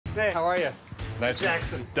Hey, how are you? Nice.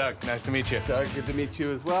 Jackson. Doug, nice to meet you. Doug, good to meet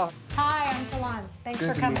you as well. Hi, I'm Feline. Thanks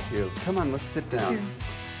for coming. Good to meet you. Come on, let's sit down.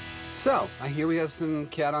 So, I hear we have some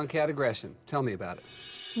cat-on-cat aggression. Tell me about it.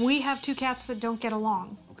 We have two cats that don't get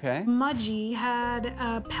along. Okay. Mudgy had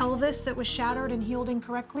a pelvis that was shattered and healed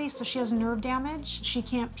incorrectly, so she has nerve damage. She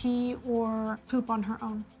can't pee or poop on her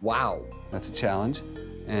own. Wow, that's a challenge.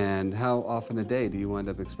 And how often a day do you wind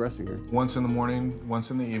up expressing her? Once in the morning,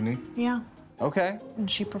 once in the evening. Yeah. Okay. And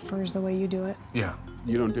she prefers the way you do it. Yeah.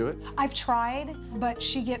 You don't do it? I've tried, but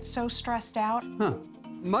she gets so stressed out. Huh.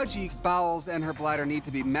 Mudgy's bowels and her bladder need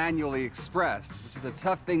to be manually expressed, which is a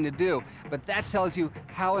tough thing to do, but that tells you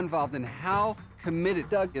how involved and how committed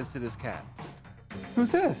Doug is to this cat.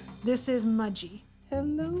 Who's this? This is Mudgy.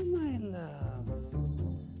 Hello, my love.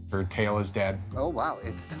 Her tail is dead. Oh, wow,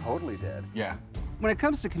 it's totally dead. Yeah. When it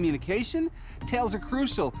comes to communication, tails are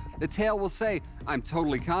crucial. The tail will say, I'm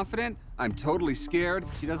totally confident, I'm totally scared.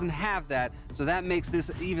 She doesn't have that, so that makes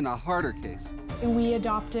this even a harder case. We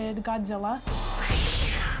adopted Godzilla.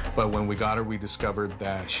 But when we got her, we discovered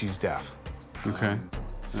that she's deaf. Okay.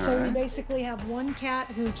 So we basically have one cat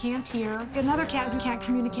who can't hear, another cat who can't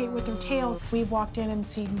communicate with her tail. We've walked in and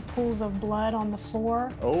seen pools of blood on the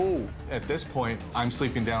floor. Oh. At this point, I'm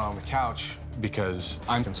sleeping down on the couch because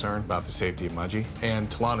I'm concerned about the safety of Mudgy. And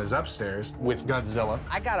Talana's upstairs with Godzilla.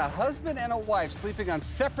 I got a husband and a wife sleeping on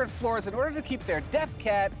separate floors in order to keep their deaf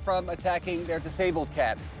cat from attacking their disabled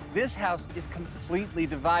cat. This house is completely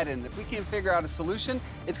divided, and if we can't figure out a solution,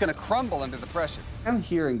 it's gonna crumble under the pressure. I'm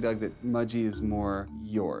hearing, Doug, that Mudgy is more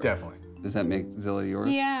yours. Definitely. Does that make Zilla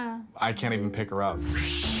yours? Yeah. I can't even pick her up.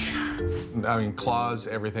 I mean, claws,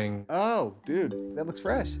 everything. Oh, dude, that looks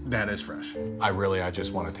fresh. That is fresh. I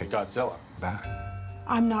just want to take Godzilla back.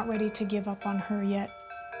 I'm not ready to give up on her yet.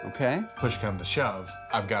 Okay. Push come to shove,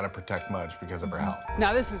 I've got to protect Mudge because of her health.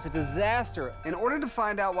 Now, this is a disaster. In order to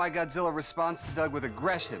find out why Godzilla responds to Doug with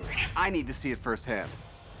aggression, I need to see it firsthand.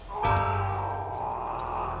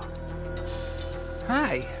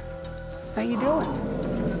 Hi. How you doing?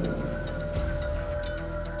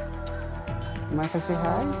 Mind if I say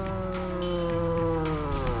hi?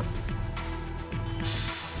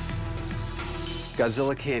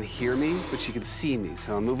 Godzilla can't hear me, but she can see me,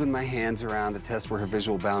 so I'm moving my hands around to test where her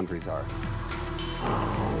visual boundaries are.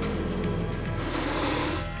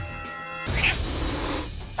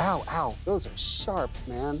 Ow, ow, those are sharp,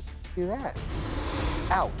 man. See that?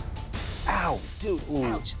 Ow, ow, dude,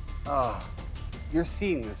 ouch. Oh, you're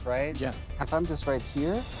seeing this, right? Yeah. If I'm just right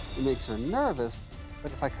here, it makes her nervous,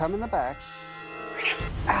 but if I come in the back,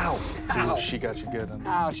 ow, ow. Ooh, she got you good.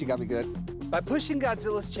 Ow, she got me good. By pushing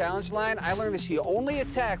Godzilla's challenge line, I learned that she only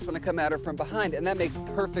attacks when I come at her from behind, and that makes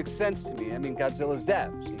perfect sense to me. I mean, Godzilla's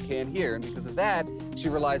deaf. She can't hear, and because of that, she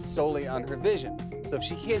relies solely on her vision. So if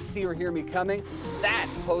she can't see or hear me coming, that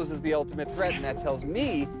poses the ultimate threat, and that tells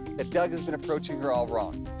me that Doug has been approaching her all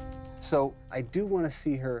wrong. So I do want to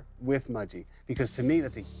see her with Mudgy, because to me,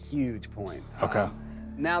 that's a huge point. Okay.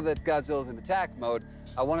 Now that Godzilla's in attack mode,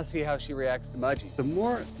 I want to see how she reacts to Mudgy. The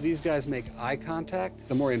more these guys make eye contact,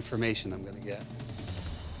 the more information I'm going to get.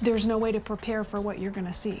 There's no way to prepare for what you're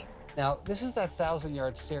gonna see. Now, this is that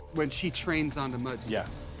 1,000-yard stare when she trains onto Mudgy. Yeah.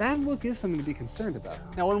 That look is something to be concerned about.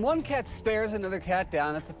 Now, when one cat stares another cat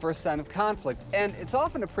down, that's the first sign of conflict, and it's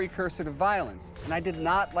often a precursor to violence. And I did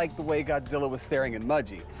not like the way Godzilla was staring at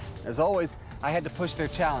Mudgy. As always, I had to push their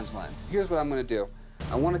challenge line. Here's what I'm going to do.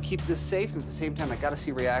 I want to keep this safe, and at the same time, I got to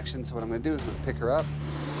see reaction, so what I'm going to do is I'm going to pick her up.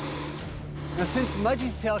 Now, since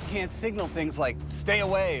Mudgy's tail can't signal things like, stay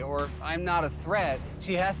away, or I'm not a threat,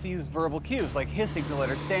 she has to use verbal cues, like hissing to let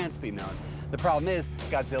her stance be known. The problem is,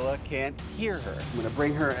 Godzilla can't hear her. I'm gonna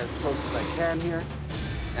bring her as close as I can here,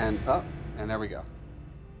 and up, and there we go.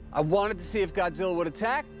 I wanted to see if Godzilla would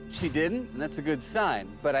attack. She didn't, and that's a good sign,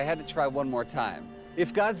 but I had to try one more time.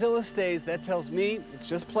 If Godzilla stays, that tells me it's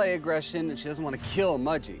just play aggression, and she doesn't want to kill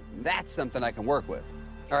Mudgy. That's something I can work with.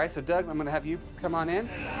 All right, so Doug, I'm gonna have you come on in.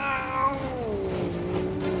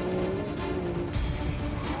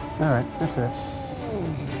 All right, that's it.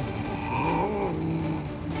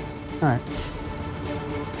 All right.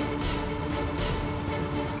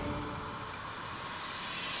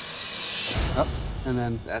 Oh, and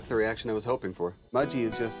then that's the reaction I was hoping for. Mudgy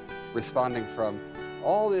is just responding from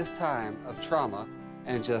all this time of trauma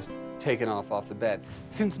and just taking off the bed.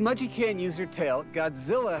 Since Mudgy can't use her tail,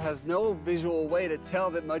 Godzilla has no visual way to tell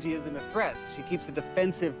that Mudgy isn't a threat. So she keeps a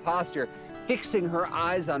defensive posture, fixing her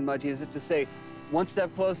eyes on Mudgy as if to say, one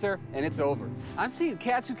step closer, and it's over. I'm seeing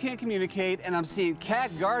cats who can't communicate, and I'm seeing cat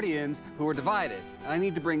guardians who are divided. And I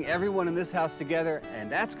need to bring everyone in this house together,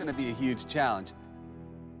 and that's gonna be a huge challenge.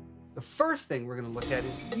 The first thing we're gonna look at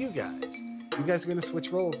is you guys. You guys are gonna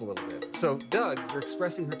switch roles a little bit. So, Doug, you're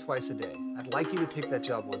expressing her twice a day. I'd like you to take that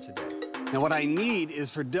job once a day. Now, what I need is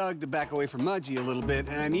for Doug to back away from Mudgy a little bit,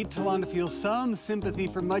 and I need Talon to feel some sympathy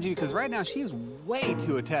for Mudgy, because right now she's way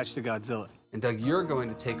too attached to Godzilla. And Doug, you're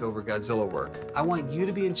going to take over Godzilla work. I want you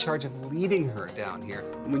to be in charge of leading her down here.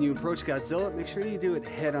 And when you approach Godzilla, make sure you do it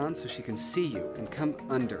head on so she can see you and come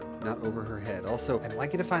under, not over her head. Also, I'd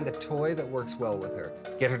like you to find the toy that works well with her.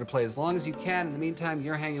 Get her to play as long as you can. In the meantime,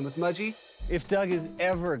 you're hanging with Mudgy. If Doug is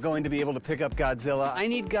ever going to be able to pick up Godzilla, I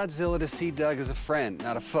need Godzilla to see Doug as a friend,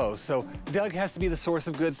 not a foe. So Doug has to be the source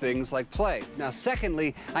of good things like play. Now,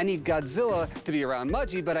 secondly, I need Godzilla to be around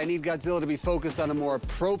Mudgy, but I need Godzilla to be focused on a more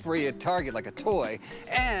appropriate target, like a toy.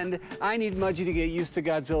 And I need Mudgy to get used to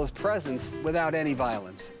Godzilla's presence without any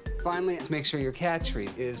violence. Finally, let's make sure your cat tree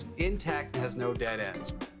is intact and has no dead ends.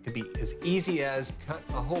 It could be as easy as cut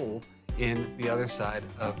a hole in the other side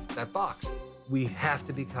of that box. We have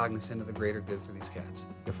to be cognizant of the greater good for these cats.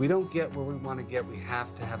 If we don't get where we want to get, we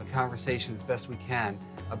have to have a conversation as best we can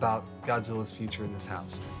about Godzilla's future in this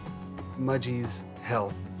house. Mudgy's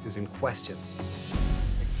health is in question.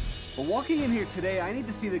 But walking in here today, I need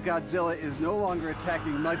to see that Godzilla is no longer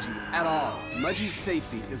attacking Mudgy at all. Mudgy's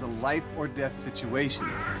safety is a life or death situation.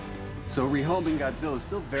 So rehoming Godzilla is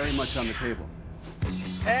still very much on the table.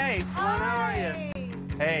 Hey, Talon, how are you?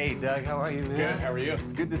 Hey, Doug, how are you, man? Good, how are you?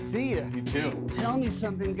 It's good to see you. You too. Tell me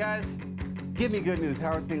something, guys. Give me good news.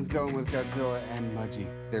 How are things going with Godzilla and Mudgy?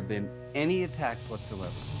 There been any attacks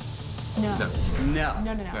whatsoever? No. No.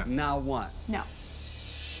 No. Not one. No.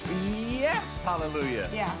 Yes, hallelujah.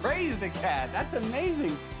 Yeah. Praise the cat. That's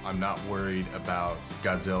amazing. I'm not worried about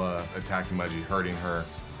Godzilla attacking Mudgy, hurting her.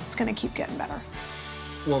 It's gonna keep getting better.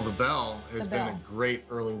 Well, the bell has The been bell. a great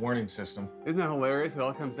early warning system. Isn't that hilarious? It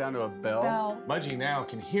all comes down to a bell. Bell, Mudgy now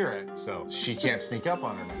can hear it, so she can't sneak up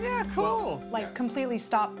on her now. Yeah, cool. like completely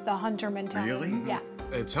stop the hunter mentality. Really? Yeah.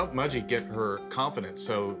 It's helped Mudgy get her confidence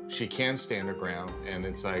so she can stand her ground. And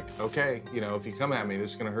it's like, okay, you know, if you come at me, this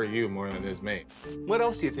is gonna hurt you more than it is me. What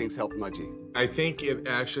else do you think's helped Mudgy? I think it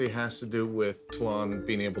actually has to do with Talon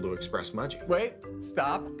being able to express Mudgy. Wait,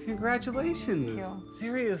 stop. Congratulations. Thank you.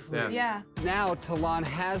 Seriously. Yeah. Yeah. Now Talon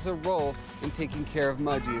has a role in taking care of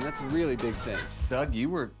Mudgy, and that's a really big thing. Doug, you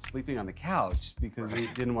were sleeping on the couch because you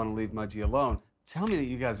didn't want to leave Mudgy alone. Tell me that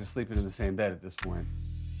you guys are sleeping in the same bed at this point.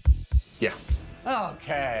 Yeah.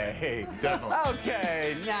 Okay. Definitely.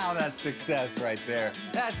 Okay, now that's success right there.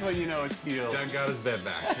 That's when you know it's healed. Doug got his bed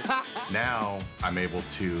back. Now I'm able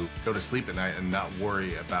to go to sleep at night and not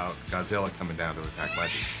worry about Godzilla coming down to attack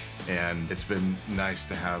Mudgy. And it's been nice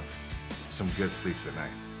to have some good sleeps at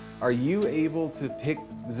night. Are you able to pick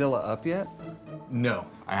Zilla up yet? No,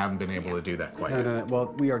 I haven't been able to do that quite yet. No.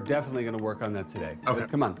 Well, we are definitely going to work on that today. Okay.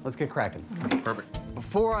 Come on, let's get cracking. Perfect.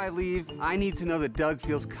 Before I leave, I need to know that Doug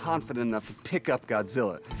feels confident enough to pick up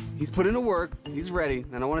Godzilla. He's put in the work, he's ready,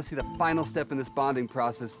 and I want to see the final step in this bonding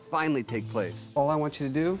process finally take place. All I want you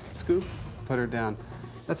to do, Scoop, put her down.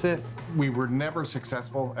 That's it. We were never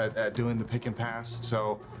successful at doing the pick and pass,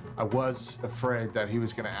 so I was afraid that he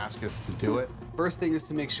was going to ask us to do it. First thing is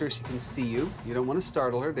to make sure she can see you. You don't want to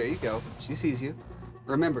startle her. There you go. She sees you.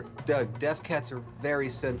 Remember, Doug, deaf cats are very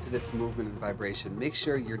sensitive to movement and vibration. Make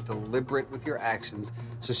sure you're deliberate with your actions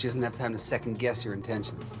so she doesn't have time to second guess your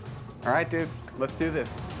intentions. All right, dude, let's do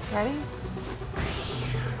this. Ready?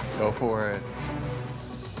 Go for it.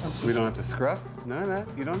 So we don't have to scruff? None of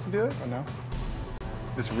that. You don't have to do it? Oh, no.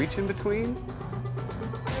 Just reach in between.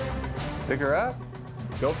 Pick her up.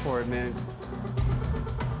 Go for it, man.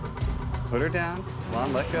 Put her down. Come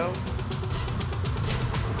on, let go.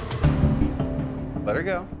 Let her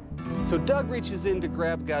go. So Doug reaches in to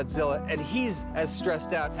grab Godzilla, and he's as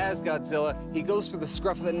stressed out as Godzilla. He goes for the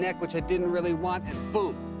scruff of the neck, which I didn't really want, and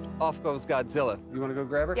boom, off goes Godzilla. You want to go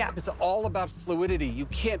grab her? Yeah. It's all about fluidity. You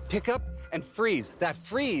can't pick up and freeze. That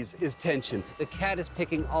freeze is tension. The cat is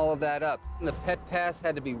picking all of that up. And the pet pass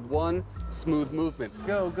had to be one smooth movement.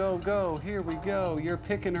 Go, go, go. Here we go. You're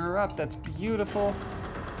picking her up. That's beautiful.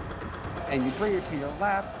 And you bring her to your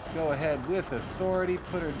lap. Go ahead with authority.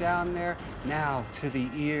 Put her down there. Now to the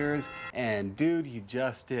ears. And dude, you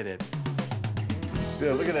just did it.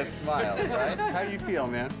 Dude, look at that smile, right? How do you feel,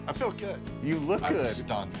 man? I feel good. You look I'm good.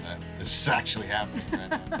 stunned that this is actually happening,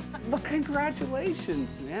 man. Well,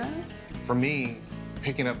 congratulations, man. For me,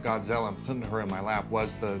 picking up Godzilla and putting her in my lap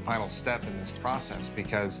was the final step in this process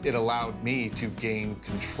because it allowed me to gain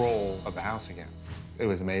control of the house again. It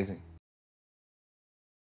was amazing.